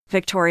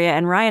Victoria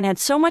and Ryan had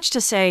so much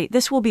to say,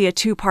 this will be a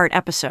 2-part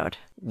episode.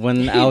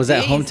 When I was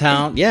at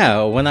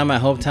hometown, when I'm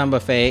at hometown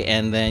buffet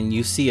and then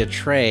you see a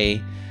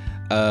tray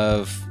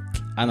of,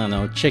 I don't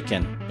know,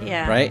 chicken,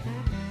 right?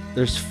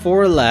 There's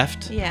 4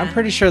 left. Yeah. I'm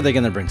pretty sure they're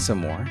going to bring some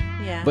more.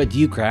 Yeah. But do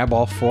you grab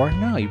all 4?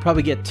 No, you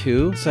probably get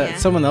 2 so that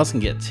someone else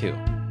can get 2.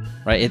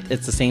 Right?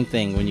 It's the same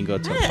thing when you go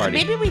to a party.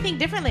 Maybe we think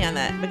differently on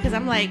that because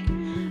I'm like,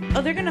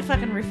 oh, they're going to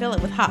fucking refill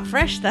it with hot,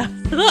 fresh stuff.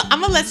 I'm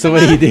going to let So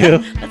what do you do?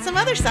 Let some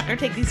other sucker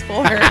take these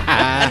 4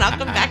 and I'll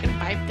come back in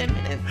 5-10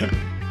 minutes.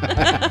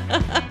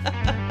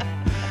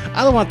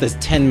 I don't want this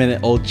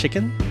 10-minute-old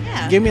chicken.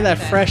 Yeah, give me that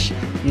fresh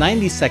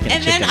 90-second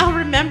chicken. And then I'll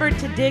remember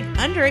to dig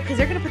under it because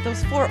they're going to put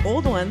those 4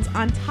 old ones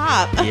on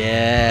top.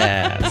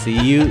 Yeah. See,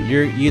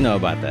 you know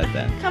about that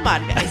then. Come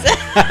on, guys.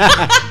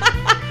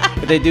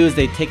 What they do is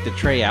they take the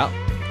tray out,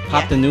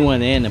 pop the new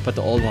one in, and put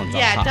the old ones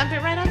on top. Yeah, dump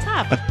it right on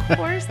top. Of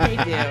course they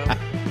do.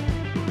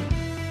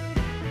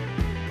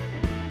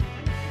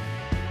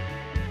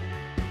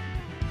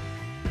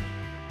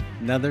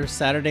 Another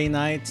Saturday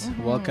night.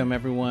 Mm-hmm. Welcome,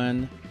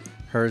 everyone.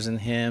 Hers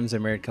and Hims, a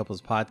Married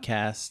Couples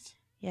podcast.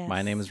 Yes.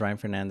 My name is Ryan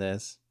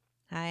Fernandez.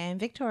 Hi, I'm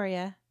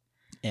Victoria.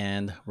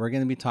 And we're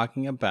going to be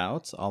talking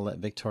about, I'll let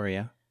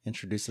Victoria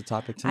introduce the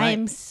topic tonight. I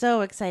am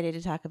so excited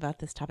to talk about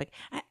this topic.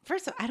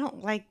 First of all, I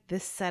don't like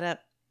this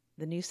setup,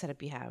 the new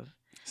setup you have.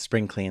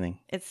 Spring cleaning.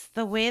 It's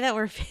the way that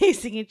we're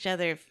facing each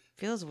other. It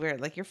feels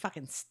weird. Like you're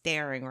fucking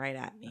staring right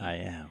at me. I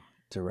am.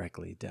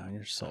 Directly down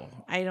your soul.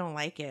 I don't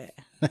like it.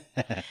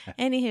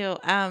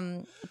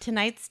 Anywho,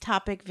 tonight's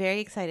topic,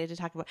 very excited to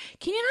talk about.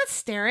 Can you not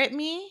stare at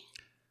me?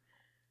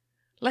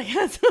 Like,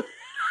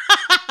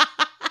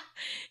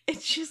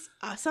 it's just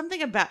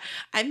something about,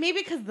 maybe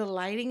because the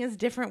lighting is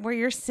different where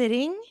you're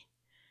sitting.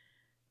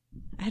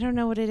 I don't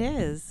know what it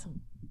is.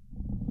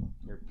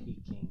 You're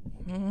peeking.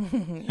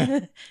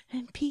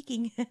 I'm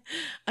peeking.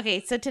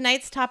 Okay, so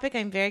tonight's topic,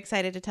 I'm very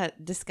excited to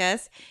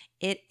discuss.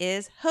 It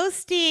is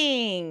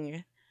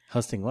hosting.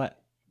 Hosting what?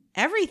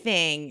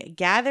 Everything.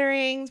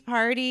 Gatherings,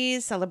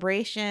 parties,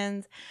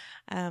 celebrations.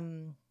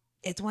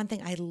 It's one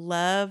thing I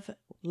love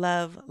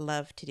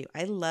to do.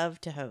 I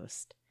love to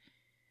host.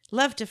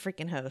 Love to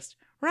freaking host.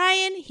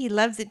 Ryan, he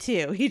loves it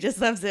too. He just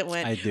loves it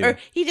when... I do. Or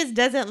he just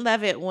doesn't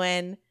love it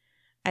when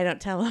I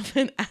don't tell him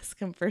and ask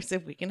him first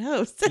if we can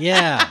host.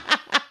 Yeah.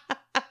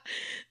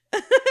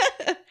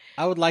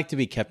 I would like to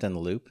be kept in the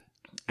loop.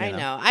 I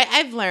know.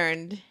 I've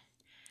learned.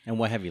 And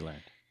what have you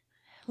learned?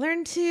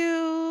 Learn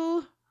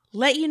to...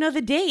 let you know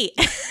the date.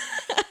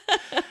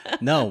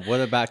 No,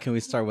 what about, can we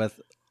start with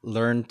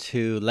learn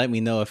to let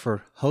me know if we're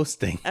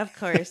hosting? Of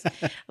course.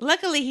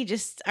 Luckily, he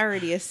just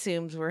already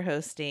assumes we're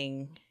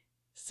hosting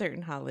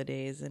certain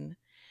holidays. And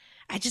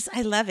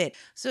I love it.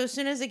 So as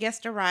soon as a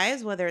guest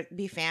arrives, whether it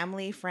be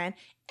family, friend,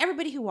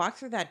 everybody who walks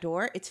through that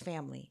door, it's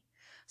family.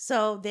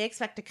 So they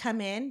expect to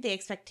come in. They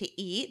expect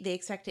to eat. They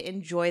expect to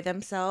enjoy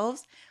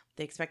themselves.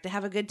 They expect to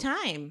have a good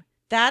time.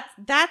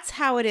 That's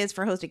how it is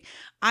for hosting.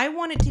 I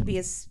want it to be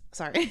as...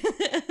 Sorry.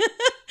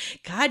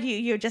 God,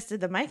 you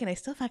adjusted the mic and I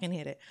still fucking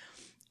hit it.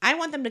 I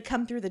want them to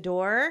come through the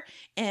door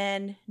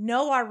and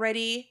know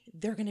already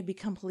they're going to be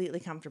completely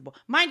comfortable.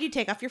 Mind you,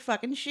 take off your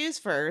fucking shoes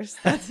first.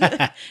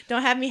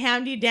 Don't have me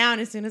hound you down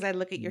as soon as I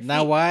look at your feet.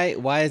 Now,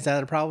 why is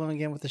that a problem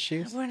again with the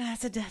shoes? Well,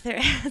 that's a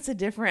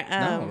different...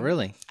 no,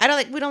 really?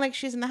 We don't like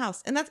shoes in the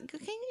house. And that's...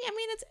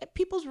 it's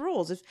people's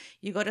rules. If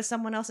you go to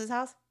someone else's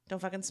house, don't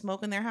fucking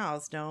smoke in their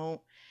house. Don't...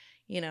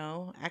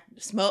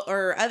 smoke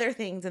or other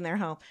things in their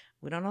home.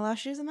 We don't allow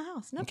shoes in the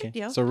house. No big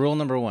deal. So rule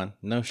number 1,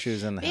 no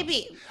shoes in the house.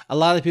 Maybe. A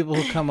lot of people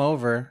who come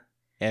over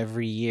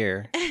every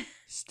year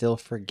still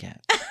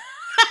forget.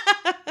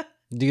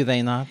 Do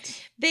they not?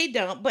 They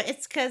don't, but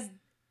it's because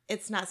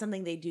it's not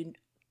something they do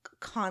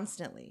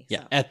constantly.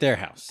 Yeah, so. At their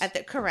house.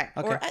 Correct.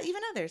 Okay. Or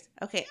even others.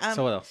 Okay.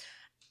 So what else?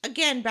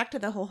 Again, back to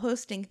the whole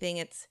hosting thing.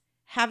 It's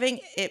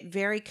having it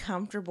very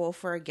comfortable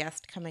for a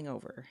guest coming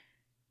over.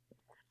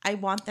 I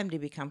want them to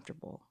be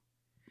comfortable.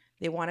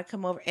 They want to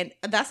come over. And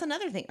that's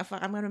another thing. If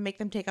I'm going to make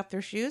them take off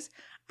their shoes,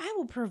 I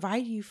will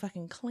provide you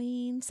fucking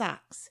clean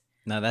socks.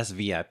 Now, that's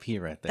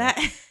VIP right there.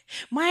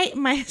 My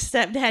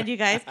stepdad, you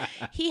guys,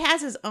 he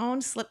has his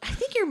own slip. I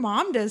think your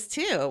mom does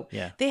too.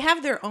 Yeah. They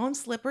have their own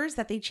slippers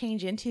that they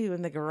change into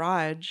in the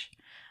garage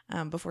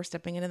before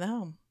stepping into the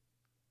home.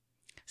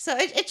 So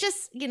it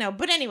just,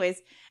 but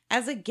anyways,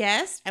 as a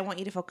guest, I want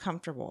you to feel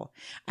comfortable.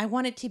 I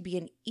want it to be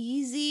an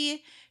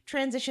easy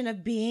transition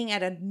of being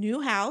at a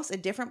new house, a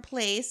different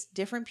place,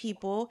 different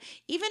people.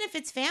 Even if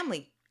it's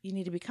family, you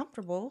need to be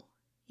comfortable.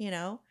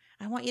 I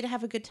want you to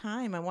have a good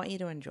time. I want you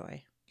to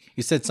enjoy.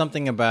 You said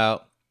something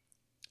about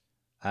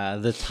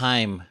the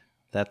time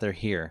that they're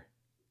here.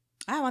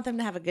 I want them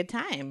to have a good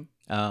time.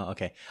 Oh,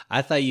 okay.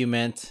 I thought you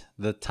meant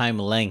the time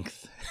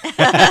length.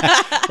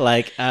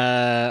 Like,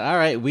 all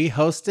right, we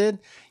hosted,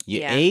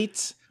 you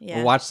ate,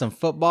 we watched some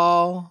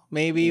football,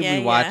 maybe.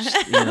 We watched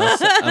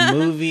a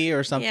movie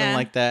or something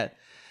like that.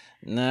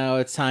 No,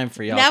 it's time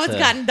for y'all Now it's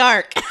gotten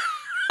dark.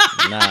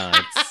 No,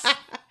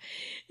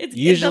 it's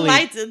usually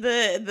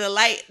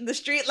the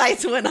street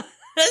lights went on.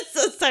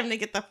 So it's time to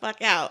get the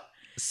fuck out.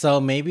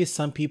 So maybe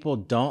some people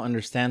don't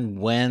understand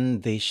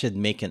when they should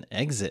make an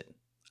exit.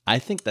 I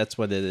think that's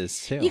what it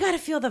is too. You got to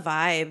feel the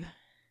vibe.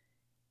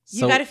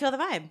 You got to feel the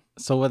vibe.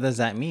 So what does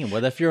that mean?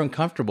 What if you're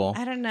uncomfortable?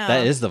 I don't know.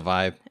 That is the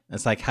vibe.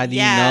 It's like, how do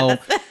you know?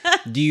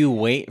 Do you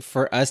wait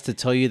for us to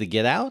tell you to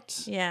get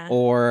out? Yeah.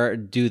 Or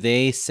do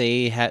they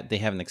say they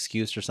have an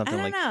excuse or something?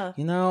 I don't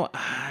know.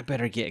 I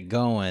better get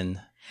going.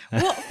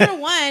 Well, for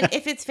one,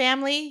 if it's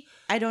family,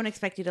 I don't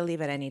expect you to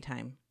leave at any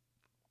time.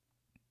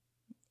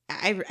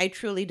 I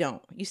truly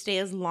don't. You stay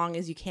as long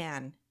as you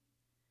can.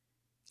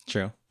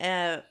 True.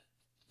 And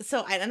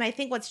I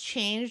think what's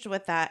changed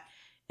with that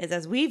is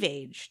as we've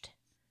aged.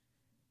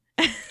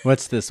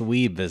 What's this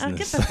we business?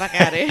 Get the fuck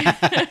out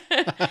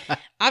of here.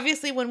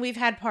 Obviously, when we've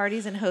had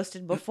parties and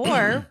hosted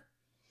before,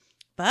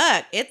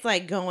 but it's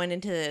like going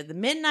into the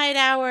midnight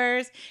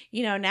hours.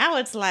 Now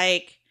it's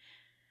like,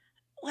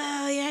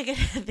 well, yeah,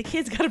 the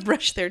kids got to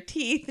brush their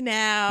teeth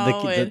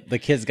now. The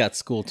kids got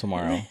school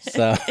tomorrow,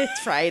 so it's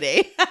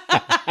Friday.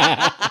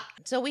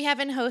 So we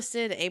haven't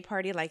hosted a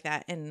party like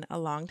that in a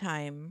long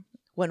time.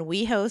 When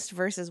we host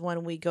versus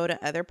when we go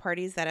to other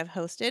parties that have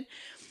hosted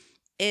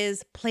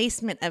is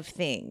placement of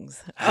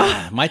things.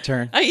 My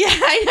turn. Oh, yeah,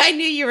 I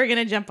knew you were going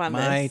to jump on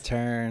this. My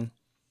turn.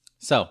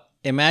 So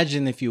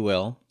imagine, if you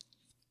will.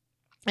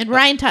 And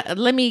Ryan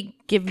let me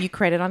give you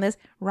credit on this.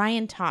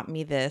 Ryan taught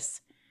me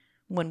this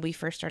when we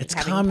first started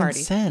having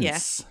parties. It's common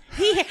sense.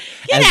 Yeah.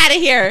 Get out of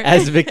here.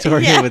 As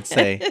Victoria would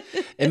say.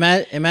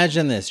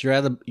 Imagine this. You're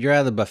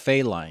at a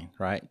buffet line,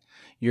 right?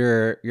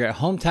 You're at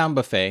Hometown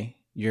Buffet.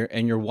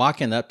 You're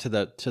walking up to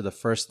the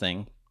first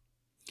thing.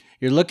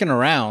 You're looking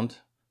around.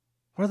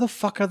 Where the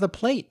fuck are the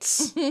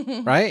plates?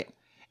 Right?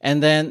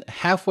 And then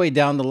halfway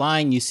down the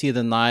line, you see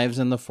the knives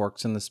and the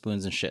forks and the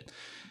spoons and shit.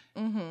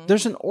 Mm-hmm.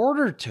 There's an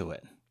order to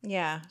it.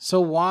 Yeah.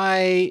 So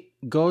why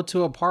go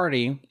to a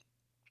party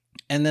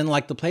and then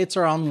the plates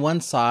are on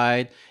one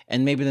side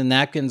and maybe the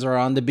napkins are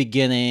on the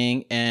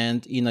beginning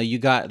and you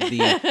got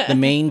the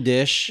main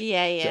dish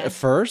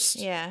first.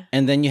 Yeah.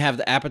 And then you have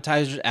the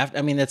appetizers after.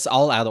 I mean, it's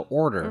all out of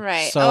order.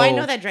 Right. So I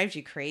know that drives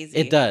you crazy.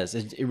 It does.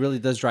 It really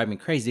does drive me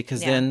crazy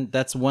because then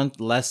that's one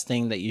less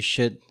thing that you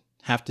should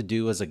have to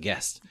do as a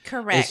guest.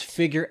 Correct. Is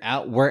figure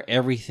out where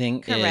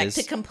everything is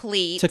to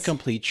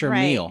complete your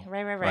meal.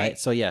 Right.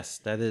 So yes,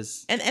 that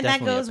is and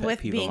that goes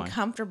with being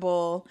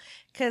comfortable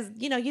because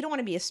you don't want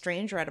to be a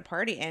stranger at a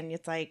party and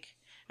it's like,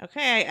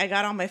 okay, I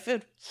got all my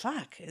food.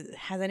 Fuck,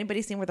 has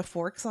anybody seen where the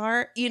forks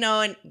are?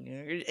 And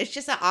it's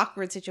just an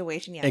awkward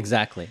situation. Yeah,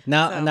 exactly.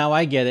 Now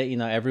I get it.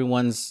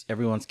 Everyone's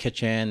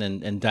kitchen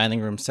and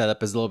dining room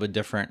setup is a little bit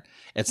different.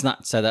 It's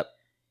not set up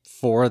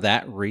for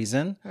that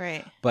reason,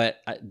 right? But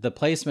the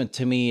placement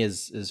to me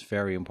is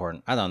very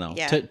important. I don't know.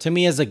 Yeah. To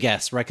me as a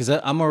guest, right? Because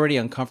I'm already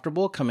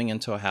uncomfortable coming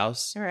into a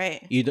house.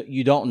 Right.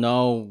 You don't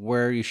know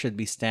where you should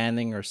be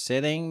standing or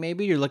sitting.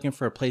 Maybe you're looking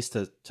for a place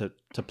to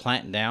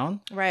plant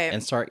down, right,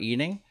 and start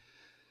eating.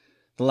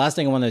 The last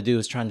thing I want to do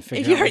is trying to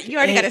figure out. You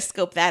already got to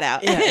scope that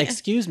out. Yeah.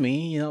 Excuse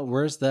me.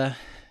 Where's the.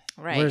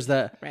 Right. Where's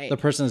the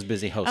person's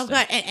busy hosting? Oh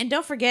God! And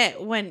don't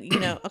forget when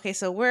okay,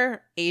 so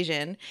we're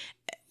Asian.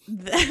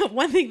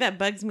 One thing that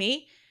bugs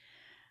me,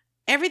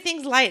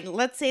 everything's light.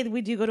 Let's say that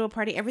we do go to a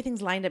party,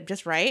 everything's lined up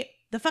just right.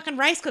 The fucking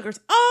rice cooker's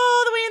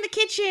all the way in the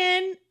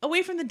kitchen,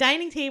 away from the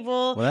dining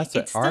table. Well, that's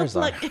what ours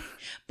are.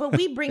 But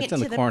we bring it to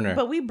the corner.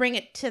 But we bring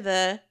it to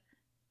the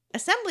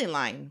assembly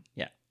line.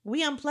 Yeah.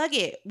 We unplug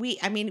it. We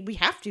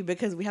have to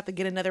because we have to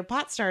get another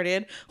pot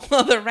started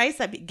while the rice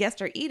that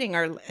guests are eating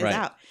is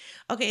out.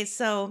 Okay,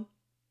 so,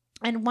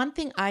 and one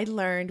thing I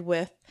learned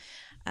with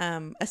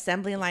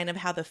assembly line of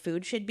how the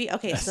food should be.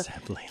 Okay, so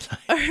assembly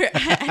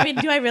line.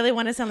 Do I really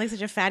want to sound like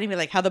such a fatty? Be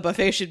like how the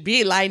buffet should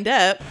be lined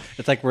up.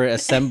 It's like we're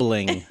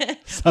assembling.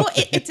 Well,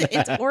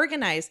 it's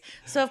organized.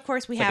 So of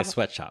course we have like a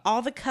sweatshop.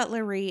 All the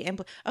cutlery and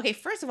okay.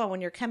 First of all,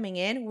 when you're coming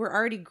in, we're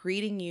already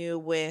greeting you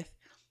with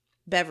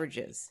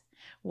beverages,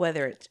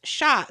 whether it's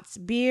shots,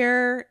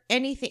 beer,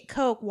 anything,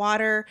 Coke,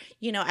 water.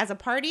 As a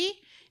party.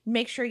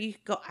 Make sure you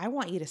go. I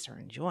want you to start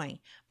enjoying.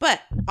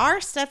 But our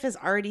stuff is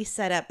already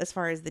set up as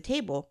far as the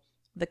table.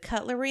 The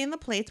cutlery and the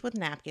plates with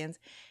napkins.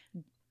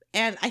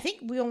 And I think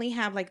we only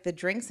have the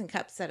drinks and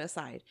cups set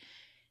aside.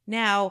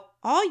 Now,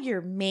 all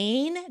your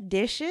main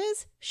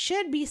dishes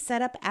should be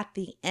set up at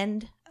the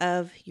end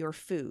of your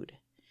food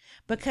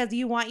because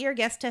you want your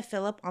guests to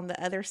fill up on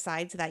the other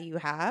sides that you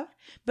have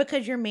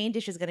because your main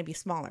dish is going to be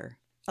smaller.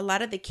 A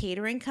lot of the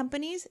catering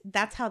companies,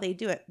 that's how they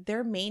do it.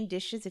 Their main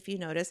dishes, if you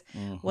notice,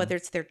 whether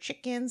it's their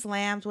chickens,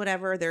 lambs,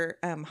 whatever, their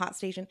hot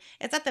station,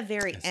 it's at the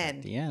very end.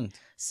 At the end.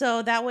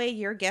 So that way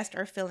your guests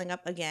are filling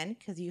up again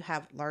because you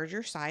have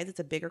larger size. It's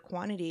a bigger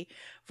quantity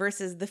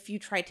versus the few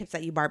tri-tips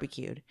that you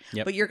barbecued.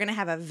 Yep. But you're going to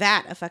have a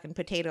vat of fucking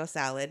potato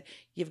salad.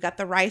 You've got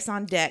the rice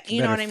on deck.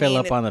 You know what I mean? Fill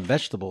up on the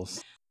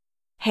vegetables.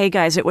 Hey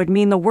guys, it would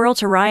mean the world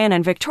to Ryan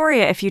and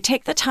Victoria if you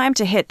take the time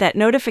to hit that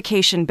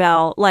notification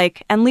bell,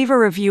 and leave a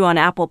review on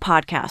Apple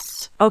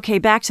Podcasts. Okay,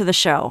 back to the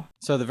show.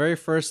 So the very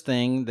first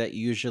thing that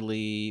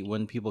usually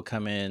when people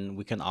come in,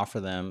 we can offer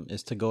them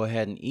is to go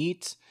ahead and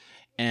eat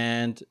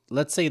and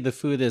let's say the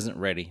food isn't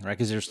ready, right?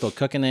 Because you're still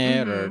cooking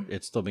it, or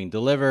it's still being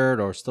delivered,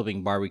 or still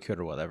being barbecued,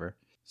 or whatever.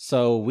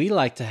 So we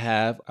like to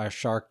have a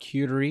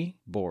charcuterie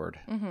board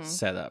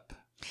set up.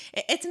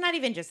 It's not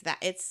even just that.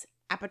 It's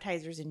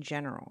appetizers in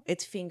general.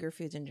 It's finger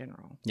foods in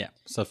general. Yeah.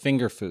 So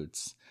finger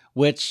foods,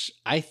 which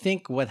I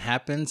think what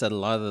happens at a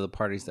lot of the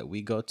parties that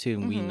we go to,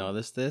 and we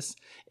notice this,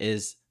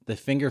 is the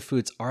finger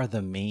foods are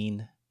the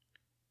main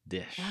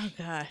dish. Oh,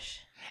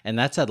 gosh. And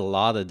that's at a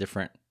lot of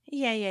different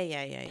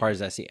Yeah.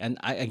 parties I see. And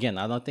I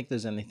don't think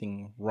there's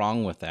anything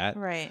wrong with that.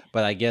 Right.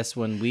 But I guess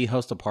when we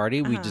host a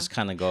party, we just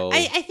kind of go.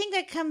 I think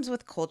that comes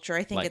with culture.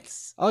 I think like,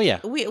 it's. Oh, yeah.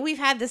 We've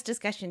had this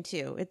discussion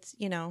too. It's,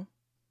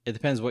 It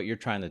depends what you're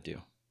trying to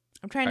do.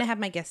 I'm trying to have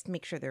my guests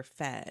make sure they're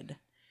fed.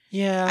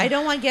 Yeah. I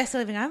don't want guests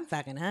living, I'm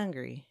fucking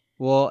hungry.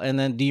 Well, and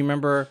then do you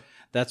remember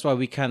that's why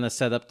we kind of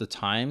set up the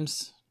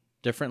times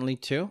differently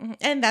too?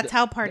 And that's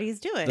how parties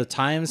do it. The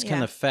times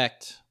can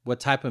affect what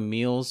type of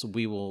meals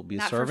we will be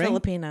serving. Not for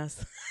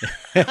Filipinos.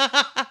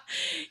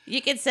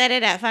 You could set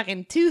it at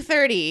fucking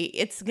 2:30.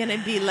 It's going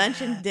to be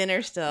lunch and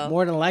dinner still.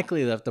 More than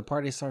likely, if the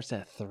party starts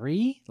at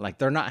 3, like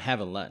they're not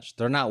having lunch.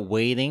 They're not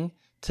waiting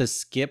to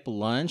skip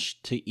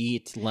lunch to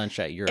eat lunch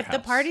at your house. If the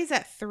party's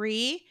at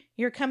 3,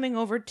 you're coming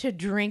over to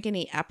drink and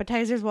eat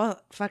appetizers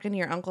while fucking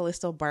your uncle is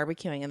still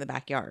barbecuing in the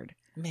backyard.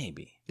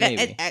 Maybe.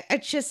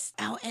 It's just,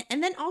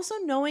 and then also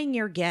knowing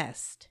your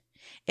guest.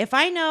 If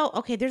I know,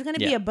 okay, there's going to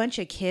be a bunch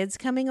of kids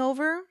coming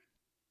over,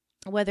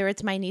 whether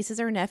it's my nieces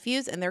or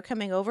nephews, and they're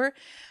coming over,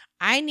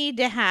 I need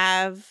to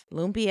have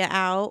lumpia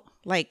out,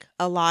 like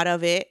a lot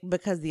of it,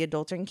 because the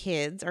adults and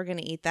kids are going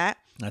to eat that.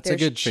 That's a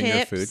good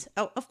finger food.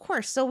 Oh, of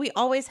course. So we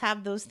always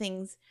have those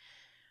things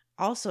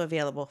also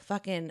available.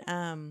 Fucking,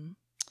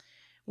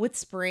 with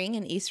spring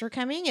and Easter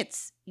coming,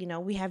 it's,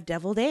 we have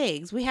deviled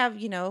eggs. We have,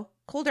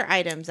 colder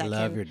items. I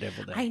love your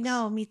deviled eggs. I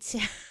know, me too.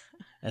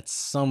 That's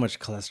so much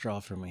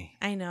cholesterol for me.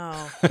 I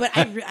know. But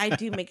I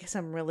do make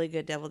some really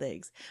good deviled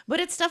eggs. But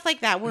it's stuff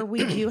like that where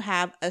we do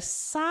have a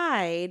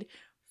side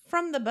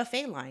from the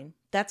buffet line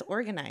that's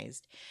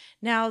organized.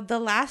 Now, the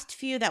last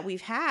few that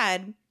we've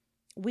had,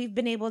 we've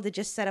been able to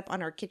just set up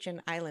on our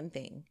kitchen island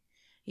thing,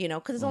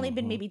 because it's only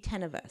been maybe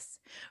 10 of us.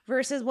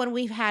 Versus when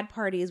we've had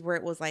parties where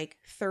it was like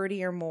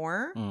 30 or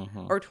more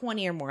or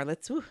 20 or more.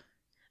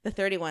 The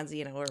 30 ones,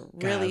 were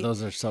really... God,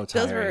 those are so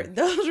tiring.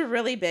 Those were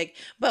really big.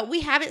 But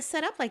we have it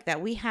set up like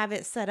that. We have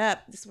it set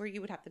up. This is where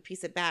you would have to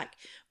piece it back.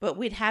 But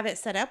we'd have it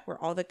set up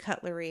where all the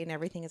cutlery and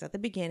everything is at the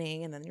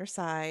beginning and then your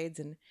sides.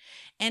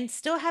 And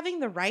still having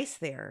the rice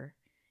there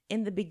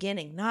in the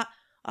beginning. Not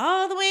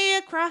all the way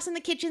across in the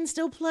kitchen,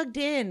 still plugged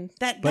in.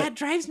 That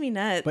drives me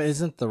nuts. But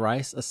isn't the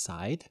rice a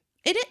side?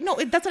 No,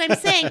 that's what I'm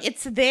saying.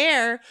 It's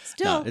there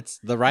still. No, it's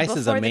the rice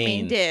is a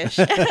main dish.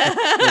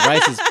 The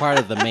rice is part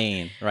of the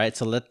main, right?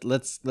 So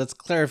let's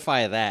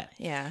clarify that.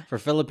 Yeah. For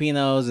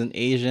Filipinos and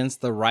Asians,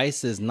 the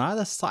rice is not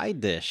a side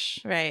dish.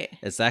 Right.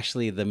 It's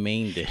actually the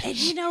main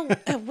dish.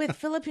 And with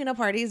Filipino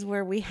parties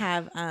where we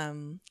have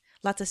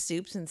lots of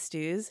soups and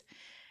stews,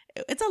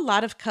 it's a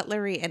lot of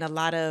cutlery and a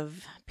lot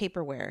of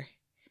paperware.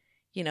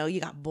 You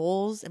got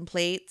bowls and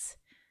plates.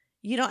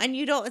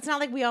 It's not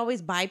like we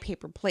always buy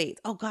paper plates.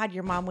 Oh God,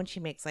 your mom, when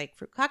she makes like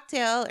fruit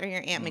cocktail or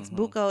your aunt makes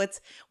buko,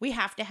 we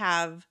have to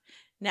have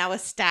now a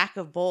stack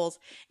of bowls.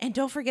 And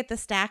don't forget the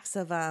stacks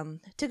of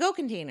to-go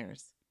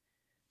containers.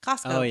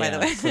 Costco, by the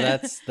way. So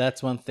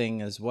that's one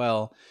thing as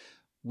well.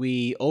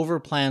 We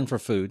overplan for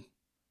food.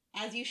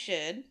 As you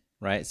should.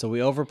 Right. So we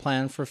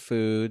overplan for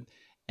food,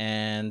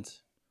 and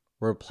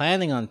we're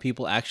planning on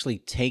people actually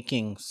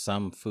taking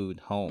some food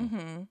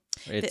home.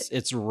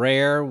 It's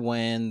rare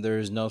when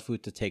there's no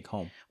food to take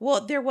home.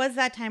 Well, there was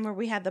that time where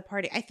we had the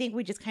party. I think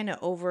we just kind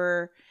of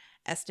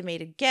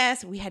overestimated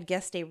guests. We had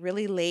guests stay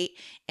really late,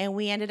 and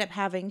we ended up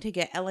having to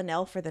get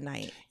L&L for the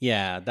night.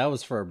 Yeah, that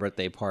was for a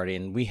birthday party,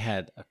 and we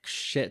had a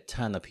shit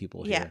ton of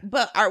people here. Yeah,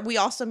 but we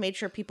also made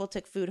sure people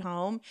took food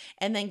home,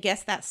 and then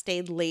guests that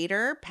stayed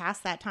later,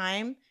 past that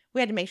time,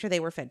 we had to make sure they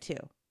were fed too.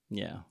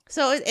 Yeah.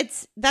 So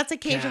that's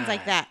occasions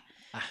like that.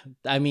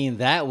 I mean,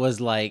 that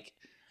was like...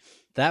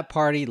 That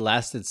party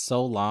lasted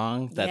so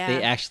long that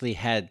they actually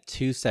had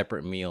 2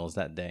 separate meals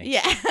that day.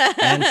 Yeah.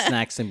 And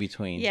snacks in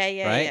between.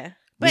 Yeah. Right?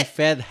 We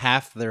fed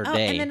half their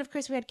day. And then, of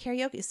course, we had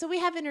karaoke. So we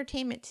have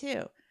entertainment,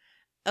 too.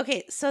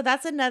 Okay, so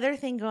that's another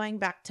thing going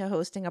back to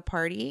hosting a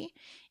party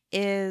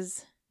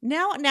is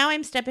now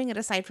I'm stepping it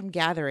aside from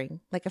gathering,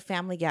 like a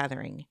family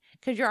gathering,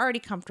 because you're already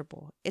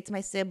comfortable. It's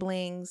my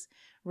siblings,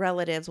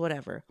 relatives,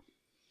 whatever.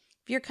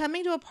 If you're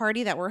coming to a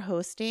party that we're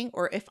hosting,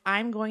 or if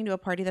I'm going to a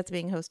party that's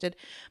being hosted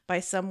by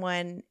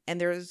someone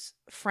and there's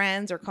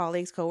friends or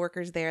colleagues,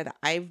 coworkers there that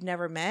I've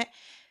never met,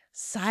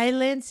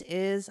 silence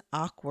is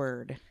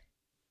awkward.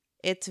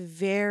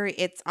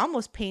 It's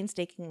almost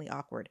painstakingly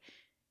awkward.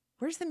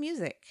 Where's the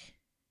music?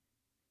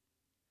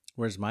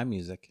 Where's my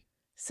music?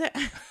 So,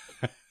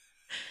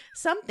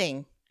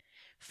 something.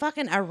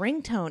 Fucking a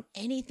ringtone,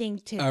 anything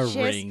to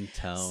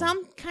ringtone.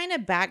 Some kind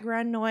of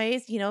background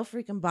noise,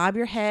 freaking bob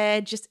your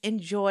head, just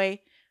enjoy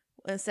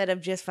instead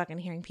of just fucking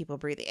hearing people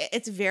breathing.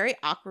 It's very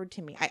awkward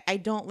to me. I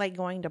don't like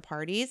going to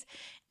parties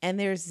and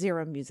there's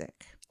zero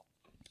music.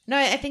 No,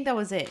 I think that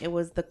was it. It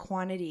was the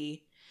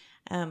quantity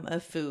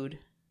of food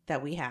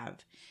that we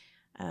have.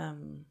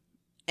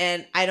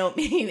 And I don't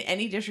mean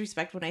any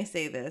disrespect when I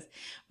say this,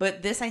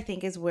 but this I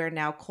think is where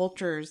now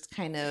cultures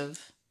kind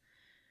of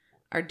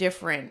are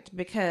different,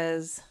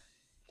 because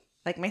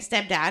like my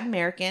stepdad,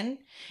 American,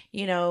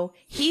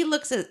 he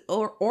looks at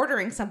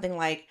ordering something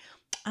like,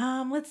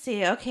 let's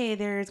see, okay,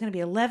 there's going to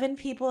be 11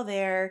 people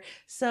there,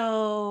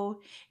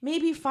 so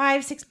maybe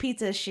 5-6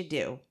 pizzas should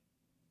do.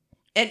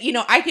 And,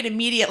 I could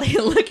immediately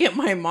look at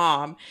my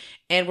mom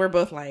and we're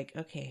both like,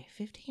 okay,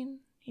 15,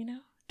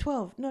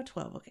 12, no,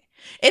 12. Okay.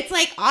 It's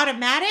like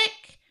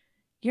automatic.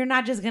 You're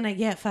not just going to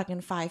get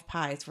fucking 5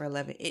 pies for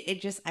 11.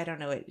 It just, I don't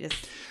know.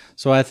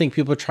 So I think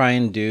people try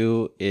and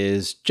do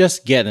is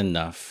just get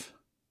enough,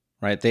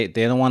 right? They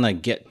don't want to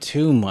get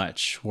too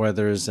much where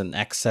there's an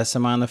excess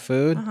amount of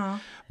food,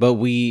 but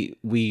we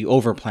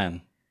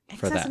overplan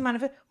for that. Excess amount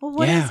of food.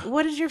 Well,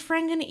 what is your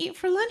friend going to eat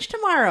for lunch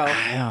tomorrow?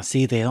 I don't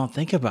see. They don't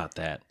think about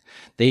that.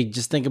 They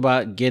just think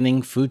about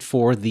getting food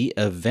for the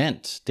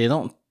event. They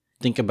don't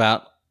think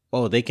about,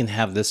 they can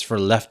have this for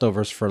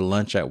leftovers for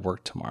lunch at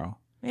work tomorrow.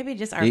 Maybe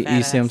just our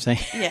You see what I'm saying?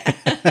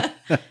 Yeah.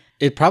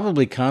 It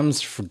probably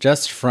comes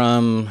just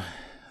from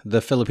the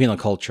Filipino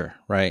culture,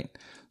 right?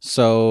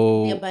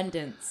 So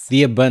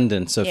the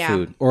abundance of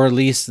food, or at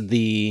least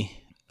the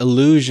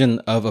illusion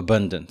of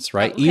abundance,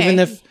 right? Okay. Even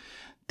if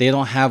they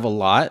don't have a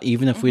lot,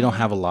 even if we don't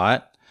have a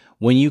lot,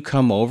 when you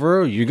come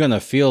over, you're going to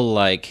feel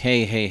like,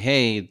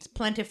 hey, it's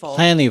plentiful.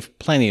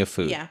 Plenty of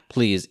food. Yeah.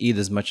 Please eat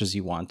as much as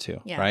you want to,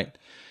 right?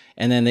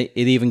 And then it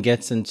even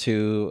gets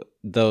into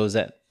those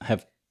that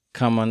have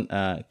come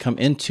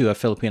into a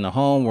Filipino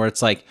home where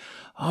it's like,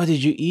 oh,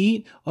 did you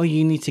eat? Oh,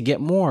 you need to get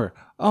more.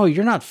 Oh,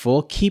 you're not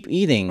full. Keep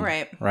eating.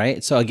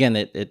 Right. So again,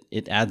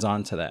 it adds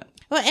on to that.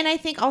 Well, and I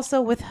think also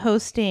with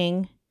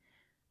hosting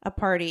a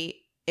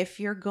party,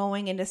 if you're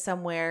going into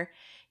somewhere,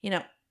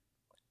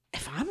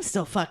 if I'm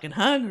still fucking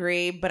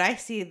hungry, but I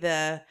see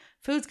the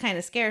food's kind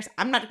of scarce,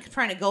 I'm not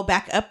trying to go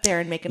back up there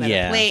and make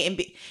another plate and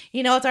be,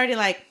 it's already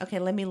like, okay,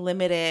 let me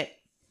limit it,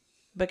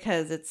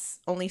 because it's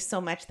only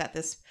so much that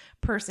this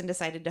person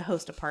decided to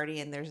host a party,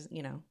 and there's,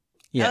 Oh,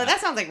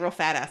 that sounds like real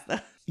fat ass though.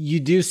 You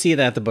do see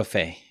that at the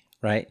buffet,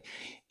 right?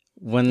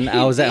 When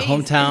I was at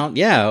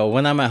hometown,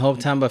 when I'm at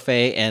hometown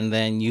buffet, and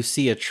then you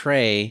see a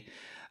tray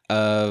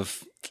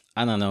of,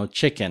 I don't know,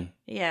 chicken,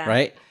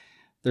 right?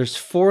 There's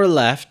 4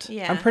 left.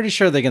 Yeah. I'm pretty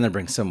sure they're going to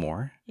bring some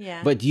more.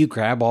 Yeah. But do you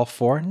grab all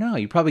 4? No,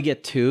 you probably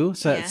get 2,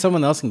 so that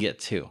someone else can get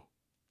 2,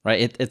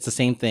 right? It's the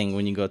same thing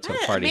when you go to a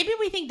party. Maybe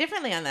we think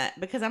differently on that,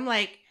 because I'm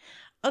like,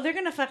 they're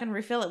going to fucking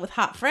refill it with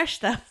hot, fresh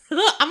stuff.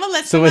 I'm going to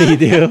let So what do you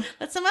do?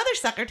 Let some other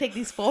sucker take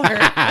these 4,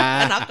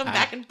 and I'll come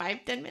back in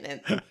 5-10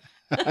 minutes.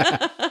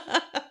 I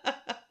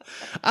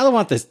don't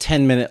want this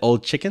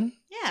 10-minute-old chicken.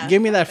 Yeah.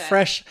 Give me that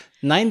fresh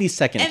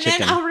 90-second chicken.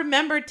 And then I'll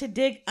remember to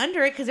dig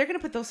under it, because they're going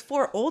to put those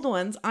 4 old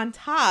ones on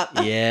top.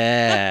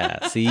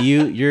 Yeah. See,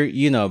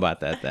 you know about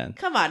that then.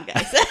 Come on,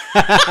 guys.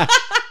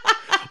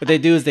 What they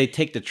do is they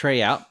take the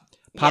tray out,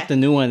 pop the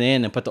new one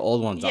in, and put the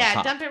old ones on top.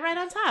 Yeah, dump it right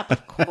on top.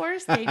 Of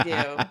course they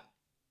do.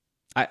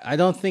 I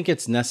don't think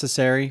it's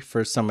necessary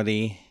for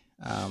somebody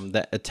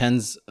that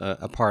attends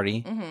a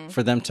party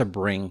for them to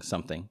bring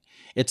something.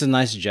 It's a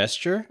nice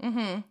gesture,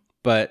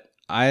 but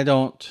I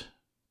don't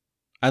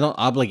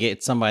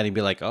obligate somebody to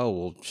be like, oh,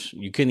 well,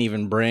 you couldn't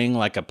even bring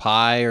like a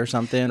pie or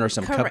something, or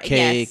some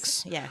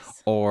cupcakes.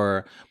 Yes.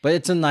 But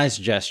it's a nice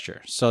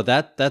gesture. So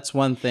that's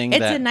one thing.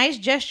 It's a nice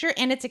gesture,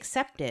 and it's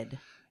accepted.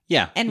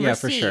 Yeah. And received,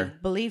 for sure.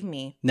 Believe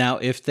me. Now,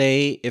 if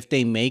they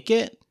make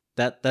it,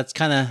 it's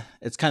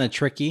kind of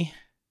tricky.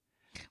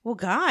 Well,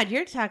 God,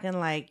 you're talking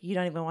like you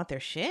don't even want their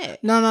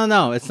shit.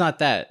 No. It's not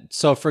that.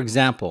 So, for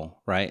example,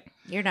 right?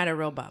 You're not a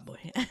robot boy.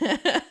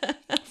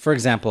 For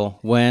example,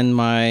 when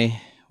my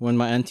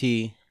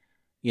auntie,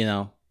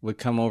 would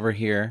come over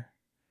here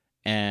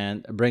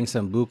and bring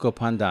some buko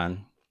pandan.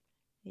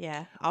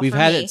 Yeah. We've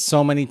had it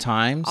so many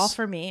times. All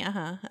for me.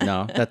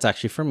 No, that's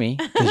actually for me,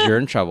 because you're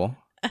in trouble.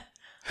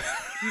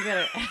 You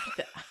better.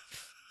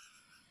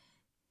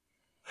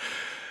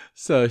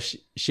 So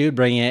she would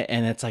bring it,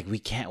 and it's like, we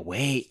can't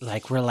wait.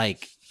 Like, we're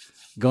like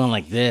going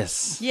like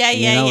this.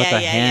 Yeah. With our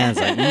hands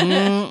like,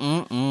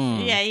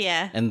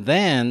 Yeah. And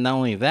then not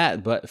only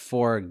that, but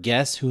for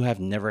guests who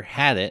have never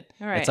had it,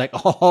 right. It's like,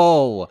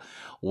 oh,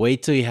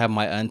 wait till you have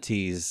my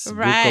auntie's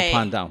buko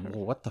pandan.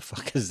 Well, what the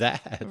fuck is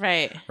that?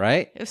 Right.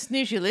 Right? If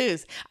snooze, you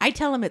lose. I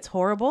tell them it's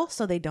horrible,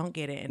 so they don't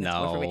get it. And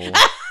no. It's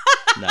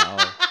No.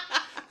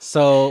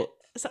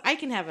 So I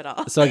can have it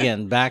all. So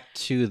again, back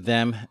to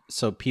them.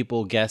 So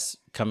guests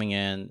coming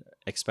in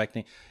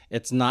expecting,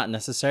 it's not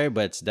necessary,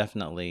 but it's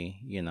definitely,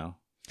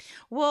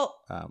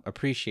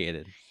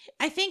 appreciated.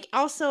 I think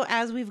also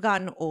as we've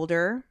gotten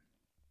older,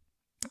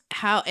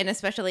 how, and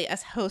especially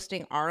us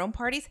hosting our own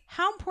parties,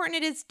 how important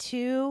it is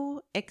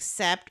to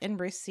accept and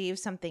receive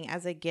something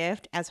as a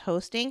gift as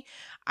hosting.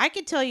 I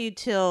could tell you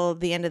till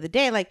the end of the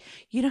day, like,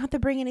 you don't have to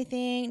bring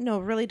anything. No,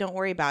 really don't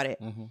worry about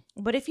it.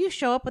 But if you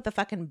show up with a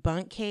fucking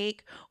bundt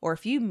cake, or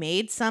if you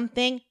made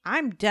something,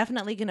 I'm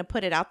definitely going to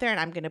put it out there, and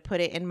I'm going to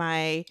put it in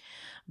my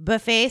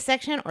buffet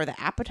section or the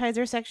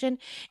appetizer section.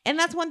 And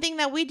that's one thing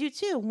that we do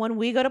too. When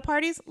we go to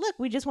parties, look,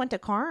 we just went to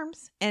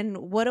Carm's, and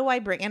what do I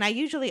bring? And I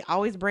usually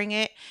always bring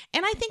it.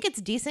 And I think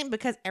it's decent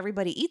because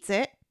everybody eats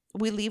it.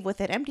 We leave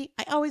with it empty.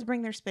 I always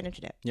bring their spinach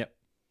dip. Yep.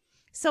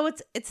 So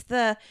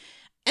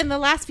and the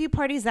last few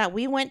parties that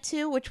we went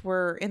to, which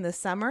were in the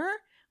summer,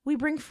 we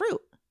bring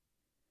fruit.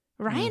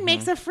 Ryan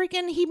makes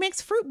he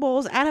makes fruit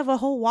bowls out of a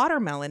whole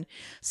watermelon.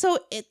 So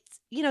it's,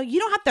 you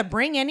don't have to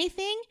bring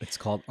anything. It's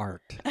called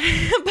art.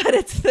 But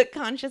it's the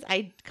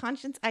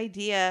conscious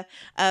idea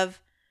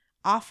of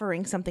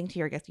offering something to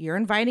your guests. You're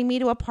inviting me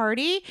to a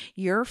party.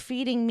 You're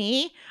feeding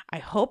me. I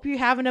hope you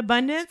have an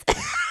abundance.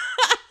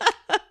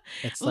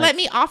 Let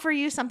me offer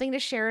you something to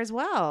share as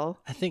well.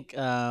 I think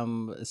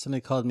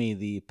somebody called me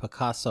the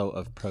Picasso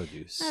of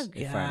produce, Oh, God.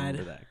 if I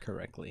remember that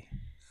correctly.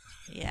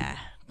 Yeah.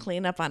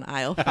 Clean up on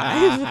aisle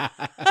 5.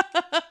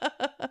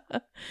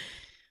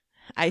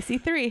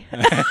 IC3.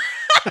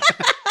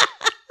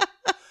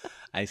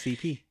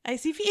 ICP.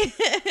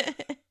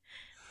 ICP.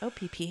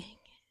 OPP.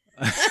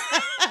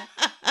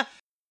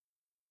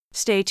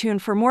 Stay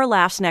tuned for more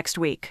laughs next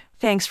week.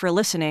 Thanks for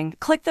listening.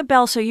 Click the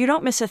bell so you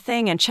don't miss a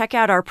thing, and check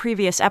out our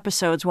previous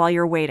episodes while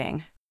you're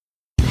waiting.